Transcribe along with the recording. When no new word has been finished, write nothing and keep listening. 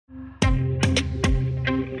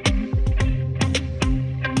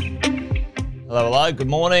Hello, hello. Good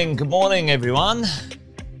morning, everyone.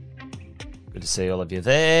 Good to see all of you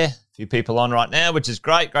there. A few people on right now, which is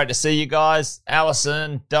great. Great to see you guys.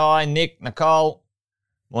 Alison, Di, Nick, Nicole.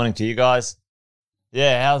 Morning to you guys.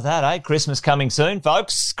 Yeah, how's that, eh? Christmas coming soon,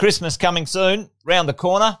 folks. Christmas coming soon. Round the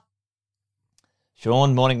corner.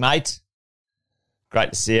 Sean, morning, mate.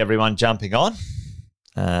 Great to see everyone jumping on.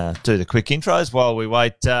 Do the quick intros while we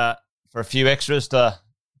wait for a few extras to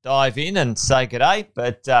dive in and say g'day.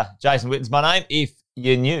 But Jason Witten's my name. If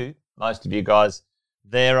you're new, most of you guys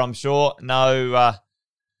there, I'm sure, know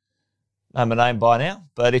my name by now.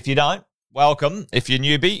 But if you don't, welcome. If you're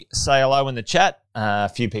newbie, say hello in the chat. A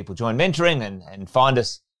few people join mentoring and find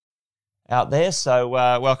us out there. So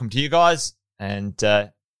welcome to you guys. And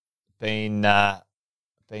been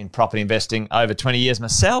property investing over 20 years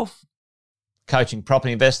myself, coaching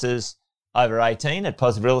property investors over 18 at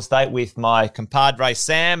Positive Real Estate with my compadre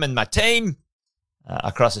Sam and my team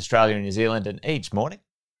across Australia and New Zealand. And each morning,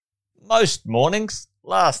 most mornings,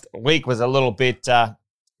 last week was a little bit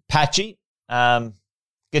patchy,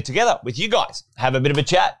 get together with you guys, have a bit of a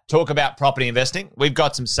chat, talk about property investing. We've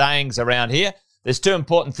got some sayings around here. There's two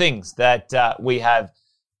important things that we have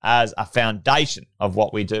as a foundation of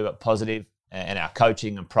what we do at Positive and our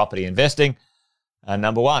coaching and property investing.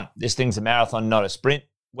 Number one, this thing's a marathon, not a sprint.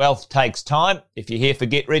 Wealth takes time. If you're here for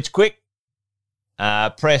get rich quick,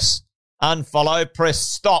 press unfollow, press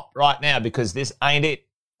stop right now because this ain't it.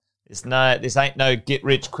 This ain't no get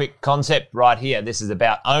rich quick concept right here. This is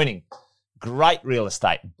about owning great real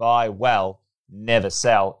estate. Buy well, never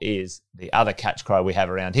sell is the other catch cry we have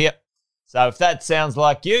around here. So if that sounds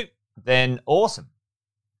like you, then awesome.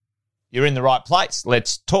 You're in the right place.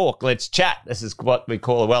 Let's talk. Let's chat. This is what we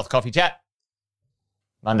call a wealth coffee chat.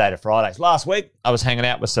 Monday to Fridays. Last week, I was hanging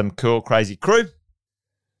out with some cool, crazy crew.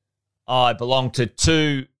 I belong to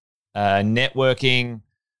two networking,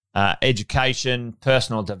 education,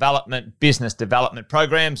 personal development, business development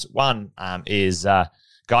programs. One is a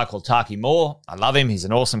guy called Taki Moore. I love him. He's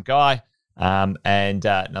an awesome guy. And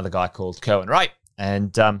another guy called Kerwin Wright.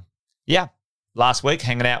 And last week,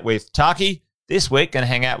 hanging out with Taki. This week, going to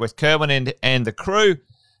hang out with Kerwin and the crew.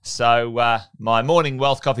 So my morning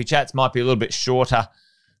wealth coffee chats might be a little bit shorter.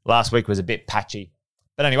 Last week was a bit patchy.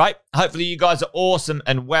 But anyway, hopefully you guys are awesome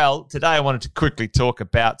and well. Today I wanted to quickly talk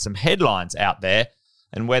about some headlines out there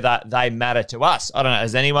and whether they matter to us. I don't know,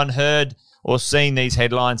 has anyone heard or seen these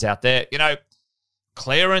headlines out there? You know,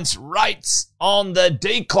 clearance rates on the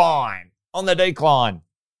decline.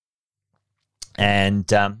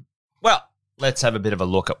 And, let's have a bit of a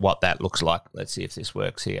look at what that looks like. Let's see if this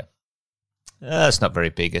works here. It's not very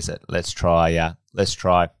big, is it? Let's try that.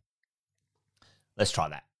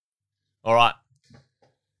 All right.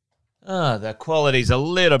 The quality's a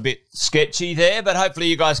little bit sketchy there, but hopefully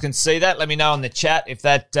you guys can see that. Let me know in the chat if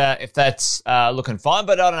that's looking fine.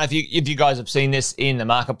 But I don't know if you guys have seen this in the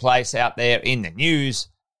marketplace out there in the news.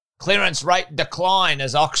 Clearance rate decline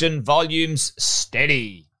as auction volumes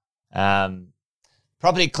steady.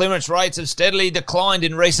 Property clearance rates have steadily declined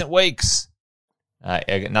in recent weeks.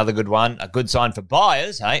 Another good one, a good sign for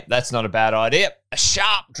buyers. Hey, that's not a bad idea. A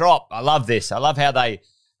sharp drop. I love this. I love how they,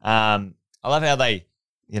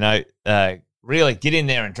 really get in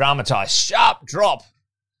there and dramatize. Sharp drop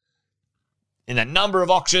in the number of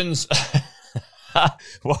auctions.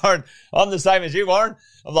 Warren, I'm the same as you, Warren.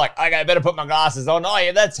 I'm like, okay, better put my glasses on. Oh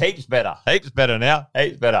yeah, that's heaps better. Heaps better now.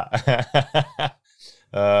 Heaps better.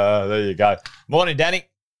 There you go. Morning, Danny.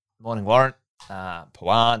 Morning, Warren.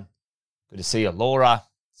 Pawan. Good to see you, Laura,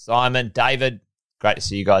 Simon, David. Great to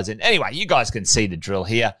see you guys in. Anyway, you guys can see the drill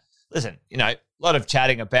here. Listen, a lot of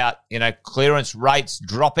chatting about, clearance rates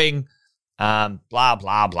dropping, blah,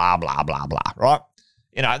 blah, blah, blah, blah, blah, right?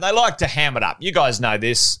 They like to ham it up. You guys know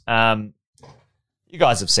this. You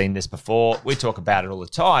guys have seen this before. We talk about it all the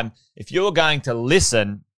time. If you're going to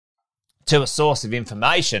listen to a source of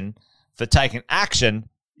information for taking action,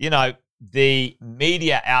 the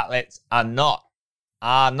media outlets are not,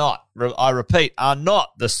 I repeat, are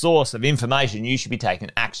not the source of information you should be taking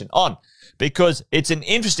action on because it's an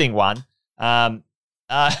interesting one. The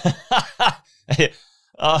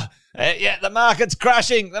market's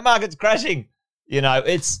crashing.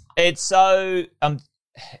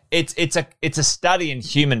 It's a study in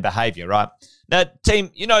human behavior, right? Now, team,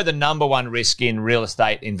 the number one risk in real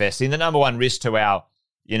estate investing, the number one risk to our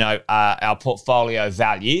portfolio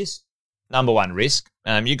values, number one risk.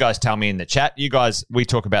 You guys tell me in the chat. We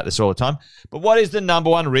talk about this all the time. But what is the number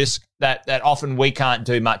one risk that often we can't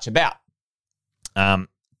do much about?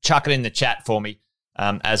 Chuck it in the chat for me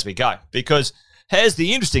as we go. Because here's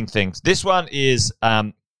the interesting thing. This one is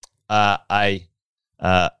a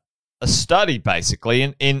study basically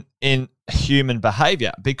in human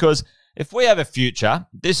behavior. Because if we have a future,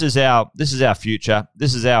 this is our future,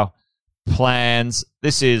 this is our plans,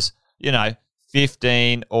 this is,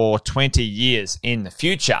 15 or 20 years in the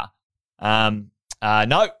future.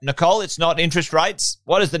 No, Nicole, it's not interest rates.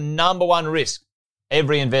 What is the number one risk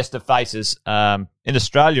every investor faces in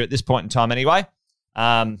Australia at this point in time anyway?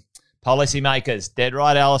 Policymakers, dead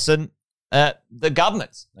right, Alison. The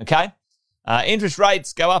governments, okay? Interest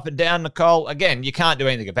rates go up and down, Nicole. Again, you can't do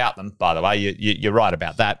anything about them, by the way. You're right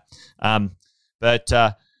about that. But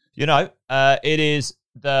it is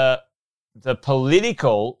the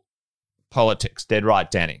politics, dead right,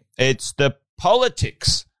 Danny. It's the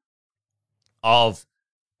politics of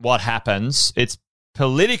what happens. It's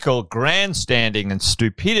political grandstanding and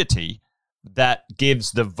stupidity that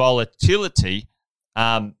gives the volatility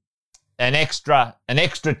an extra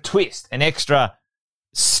twist, an extra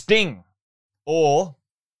sting, or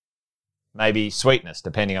maybe sweetness,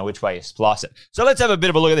 depending on which way you splice it. So let's have a bit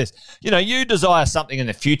of a look at this. You desire something in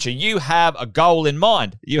the future. You have a goal in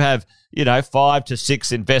mind. You have, 5 to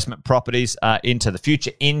 6 investment properties into the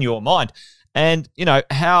future in your mind. And,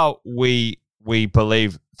 how we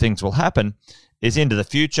believe things will happen is into the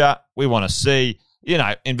future. We want to see,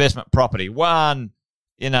 investment property 1,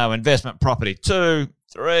 investment property 2,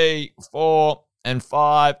 3, 4, and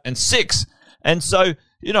 5, and 6. And so,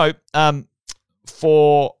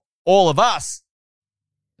 for all of us,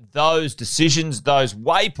 those decisions, those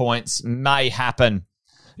waypoints may happen,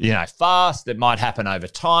 fast. It might happen over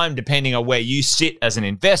time, depending on where you sit as an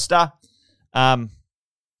investor. That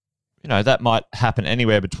might happen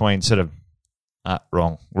anywhere between sort of,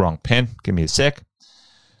 wrong pen. Give me a sec.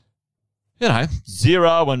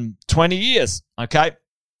 0 and 20 years, okay?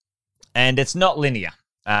 And it's not linear.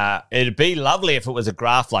 It'd be lovely if it was a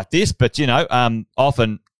graph like this, but,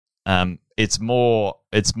 often it's more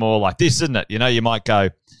like this, isn't it? You might go,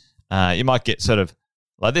 you might get sort of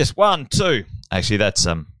like this, 1, 2. Actually, that's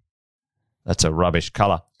a rubbish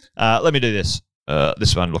color. Let me do this.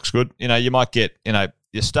 This one looks good. You might get,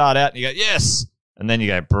 you start out and you go, yes. And then you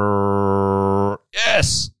go, brrr,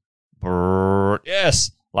 yes, brrr,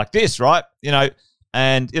 yes, like this, right?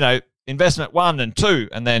 And, investment 1 and 2.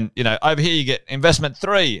 And then, over here you get investment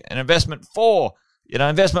 3 and investment 4,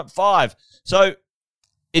 investment 5. So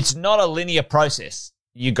it's not a linear process.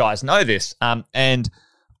 You guys know this. And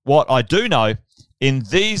what I do know, in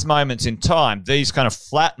these moments in time, these kind of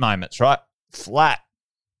flat moments, right? Flat.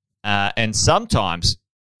 And sometimes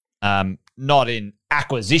not in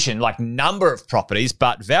acquisition, like number of properties,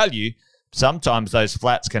 but value, sometimes those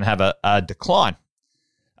flats can have a decline.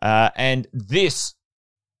 And this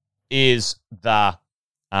is the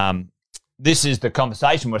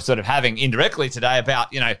conversation we're sort of having indirectly today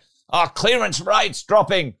about, clearance rates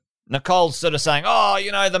dropping. Nicole's sort of saying,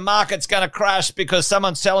 the market's going to crash because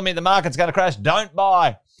someone's telling me the market's going to crash. Don't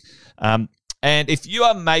buy. And if you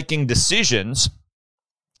are making decisions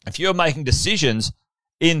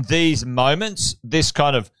in these moments, this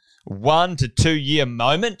kind of 1 to 2 year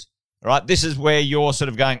moment, right? This is where you're sort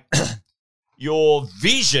of going, your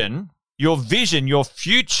vision, your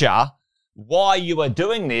future, why you are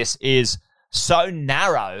doing this is so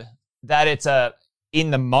narrow that it's a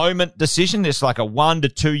in the moment decision. It's like a 1 to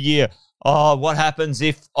 2 year. What happens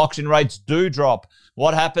if auction rates do drop?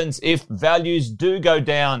 What happens if values do go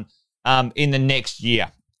down in the next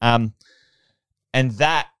year? And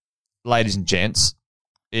that, ladies and gents,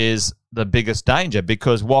 is the biggest danger,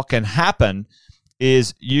 because what can happen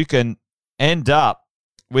is you can end up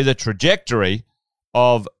with a trajectory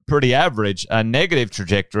of pretty average, a negative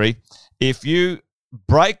trajectory, if you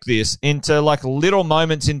break this into like little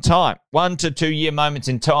moments in time, 1 to 2 year moments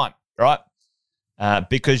in time, right?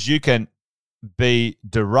 Because you can be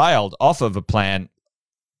derailed off of a plan,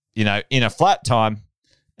 in a flat time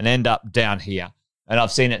and end up down here. And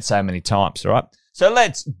I've seen it so many times, all right? So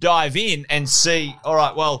let's dive in and see, all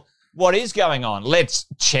right, well, what is going on? Let's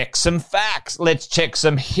check some facts. Let's check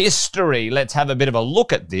some history. Let's have a bit of a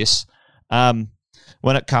look at this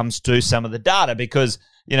when it comes to some of the data, because,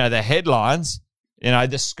 the headlines,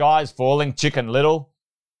 the sky's falling, Chicken Little,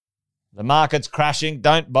 the market's crashing,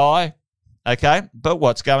 don't buy, okay? But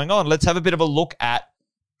what's going on? Let's have a bit of a look at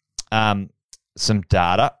some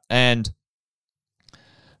data and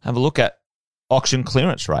have a look at auction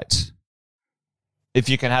clearance rates. If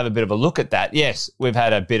you can have a bit of a look at that, yes, we've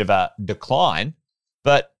had a bit of a decline,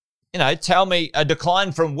 but, tell me a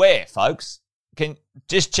decline from where, folks? Can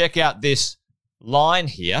just check out this line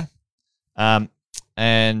here.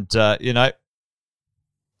 It's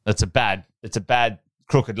a bad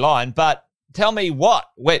crooked line, but tell me what,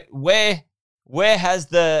 where do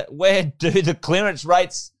the clearance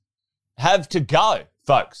rates have to go,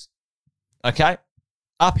 folks? Okay?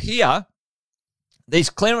 Up here, these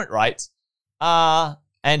clearance rates are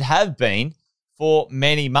and have been for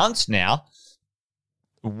many months now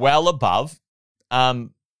well above,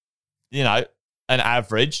 an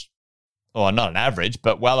average, or not an average,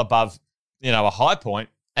 but well above, a high point,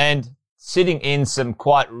 and sitting in some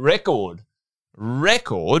quite record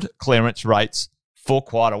clearance rates for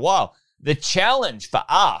quite a while. The challenge for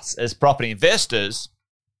us as property investors,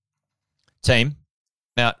 team,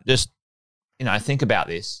 now just, think about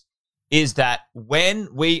this, is that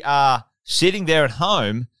when we are sitting there at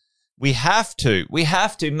home, we have to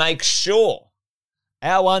make sure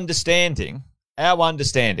our understanding of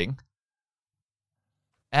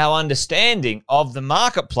the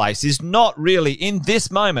marketplace is not really in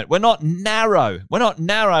this moment. We're not narrow. We're not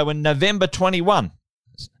narrow in November 21.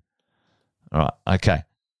 All right, okay.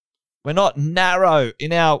 We're not narrow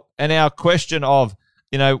in our question of,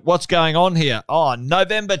 what's going on here. Oh,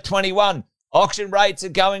 November 21, auction rates are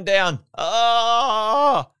going down.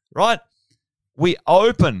 Oh, right. We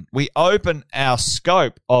open our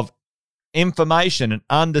scope of information and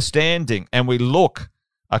understanding, and we look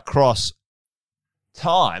across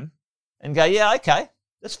time and go, yeah, okay,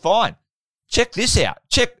 that's fine. Check this out.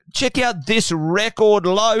 Check out this record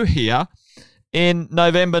low here in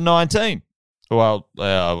November 19. Well,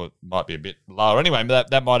 it might be a bit lower anyway, but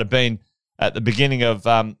that might have been at the beginning of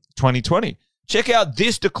 2020. Check out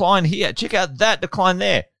this decline here. Check out that decline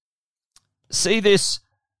there. See this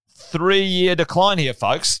 3-year decline here,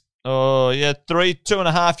 folks. Oh, yeah,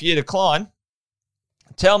 2.5 year decline.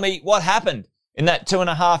 Tell me what happened in that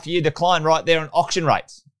 2.5 year decline right there in auction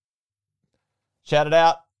rates. Shout it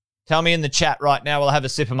out. Tell me in the chat right now while I have a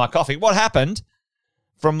sip of my coffee. What happened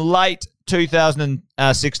from late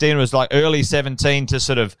 2016, it was like early 17 to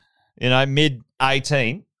sort of, mid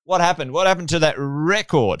 18. What happened? What happened to that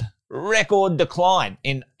record decline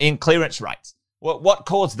in clearance rates? What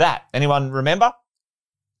caused that? Anyone remember?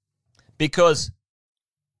 Because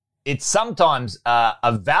it's sometimes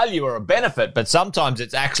a value or a benefit, but sometimes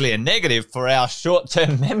it's actually a negative for our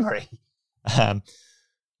short-term memory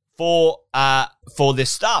for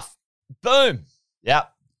this stuff. Boom.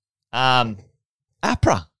 Yep.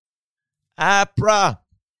 APRA.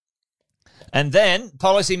 And then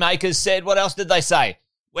policymakers said, what else did they say?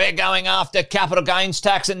 We're going after capital gains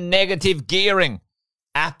tax and negative gearing.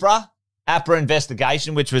 APRA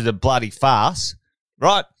investigation, which was a bloody farce,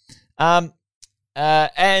 right?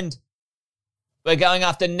 And we're going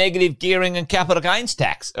after negative gearing and capital gains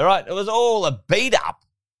tax, all right? It was all a beat up.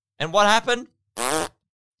 And what happened?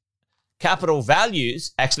 Capital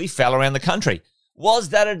values actually fell around the country. Was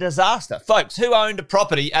that a disaster? Folks, who owned a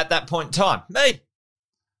property at that point in time? Me.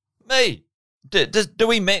 Does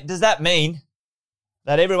that mean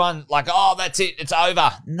that everyone that's it, it's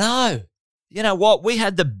over? No. You know what? We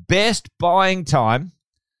had the best buying time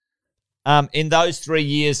in those 3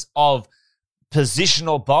 years of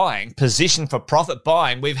positional buying, position for profit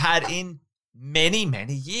buying we've had in many,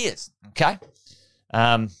 many years, okay?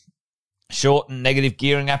 Short and negative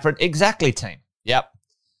gearing APRA, exactly, team. Yep.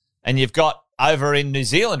 And you've got over in New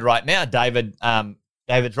Zealand right now, David's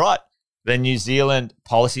right. The New Zealand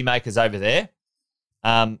policymakers over there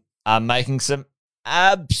are making some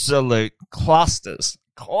absolute clusters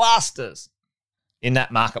in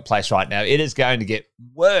that marketplace right now. It is going to get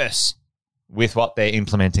worse with what they're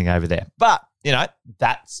implementing over there. But,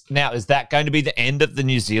 is that going to be the end of the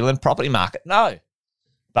New Zealand property market? No.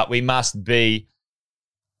 But we must be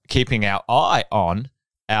keeping our eye on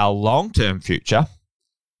our long-term future.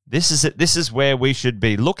 This is where we should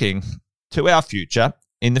be looking to our future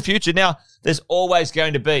in the future. Now, there's always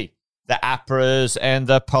going to be the APRAs and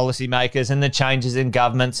the policymakers and the changes in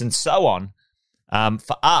governments and so on.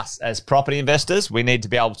 For us as property investors, we need to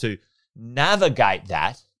be able to navigate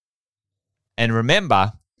that and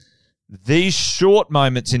remember these short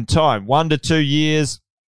moments in time, 1 to 2 years,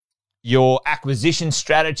 your acquisition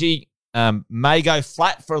strategy may go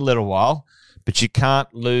flat for a little while, but you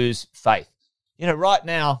can't lose faith. Right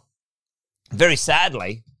now, very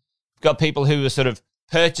sadly, we've got people who were sort of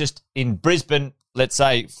purchased in Brisbane, let's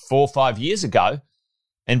say 4 or 5 years ago,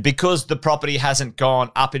 and because the property hasn't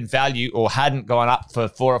gone up in value or hadn't gone up for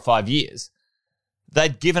 4 or 5 years,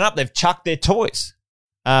 they'd given up. They've chucked their toys.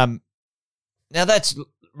 Now that's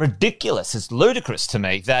ridiculous. It's ludicrous to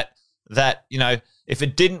me that if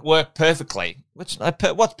it didn't work perfectly, what's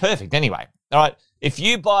perfect anyway? All right, if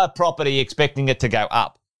you buy a property expecting it to go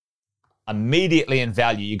up, immediately in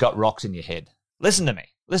value, you got rocks in your head. Listen to me.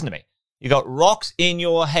 You got rocks in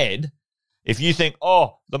your head if you think,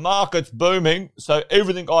 oh, the market's booming, so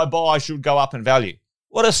everything I buy should go up in value.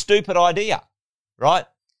 What a stupid idea, right?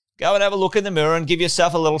 Go and have a look in the mirror and give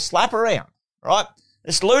yourself a little slap around, right?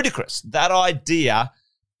 It's ludicrous. That idea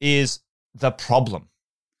is the problem.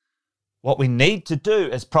 What we need to do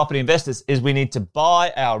as property investors is we need to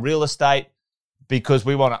buy our real estate because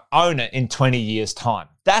we want to own it in 20 years' time.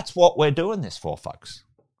 That's what we're doing this for, folks.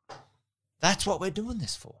 That's what we're doing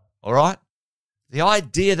this for, all right? The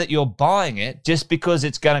idea that you're buying it just because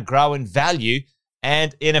it's going to grow in value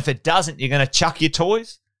and if it doesn't, you're going to chuck your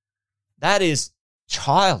toys, that is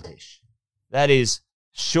childish. That is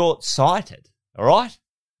short-sighted, all right?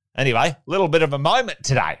 Anyway, a little bit of a moment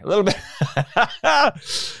today. A little bit.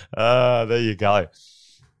 There you go.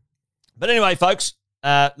 But anyway, folks,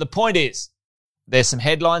 the point is there's some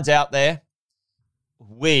headlines out there.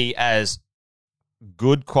 We, as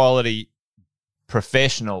good quality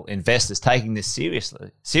professional investors taking this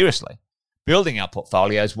seriously, building our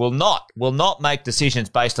portfolios will not make decisions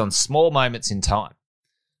based on small moments in time.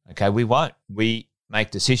 Okay, we won't. We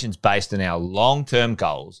make decisions based on our long-term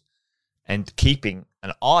goals and keeping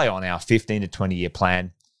an eye on our 15 to 20-year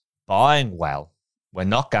plan, buying well. We're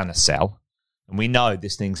not going to sell. And we know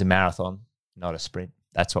this thing's a marathon, not a sprint.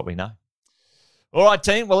 That's what we know. All right,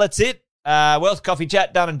 team. Well, that's it. Wealth Coffee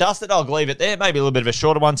Chat done and dusted. I'll leave it there. Maybe a little bit of a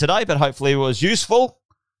shorter one today, but hopefully it was useful.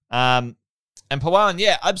 And Pawan,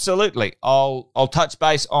 yeah, absolutely. I'll touch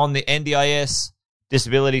base on the NDIS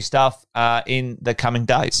disability stuff in the coming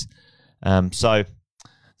days. So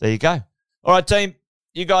there you go. All right, team.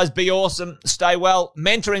 You guys be awesome. Stay well.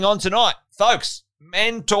 Mentoring on tonight. Folks,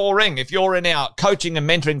 mentoring. If you're in our coaching and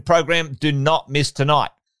mentoring program, do not miss tonight.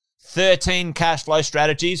 13 cash flow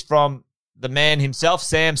strategies from the man himself,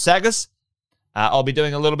 Sam Saggers. I'll be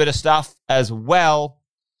doing a little bit of stuff as well,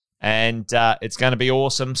 and it's going to be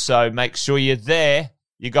awesome. So make sure you're there.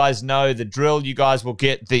 You guys know the drill. You guys will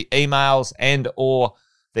get the emails and or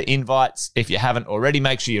the invites. If you haven't already,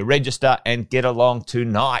 make sure you register and get along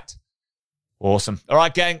tonight. Awesome. All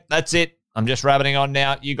right, gang, that's it. I'm just rabbiting on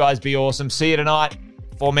now. You guys be awesome. See you tonight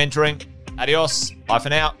for mentoring. Adios. Bye for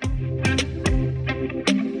now.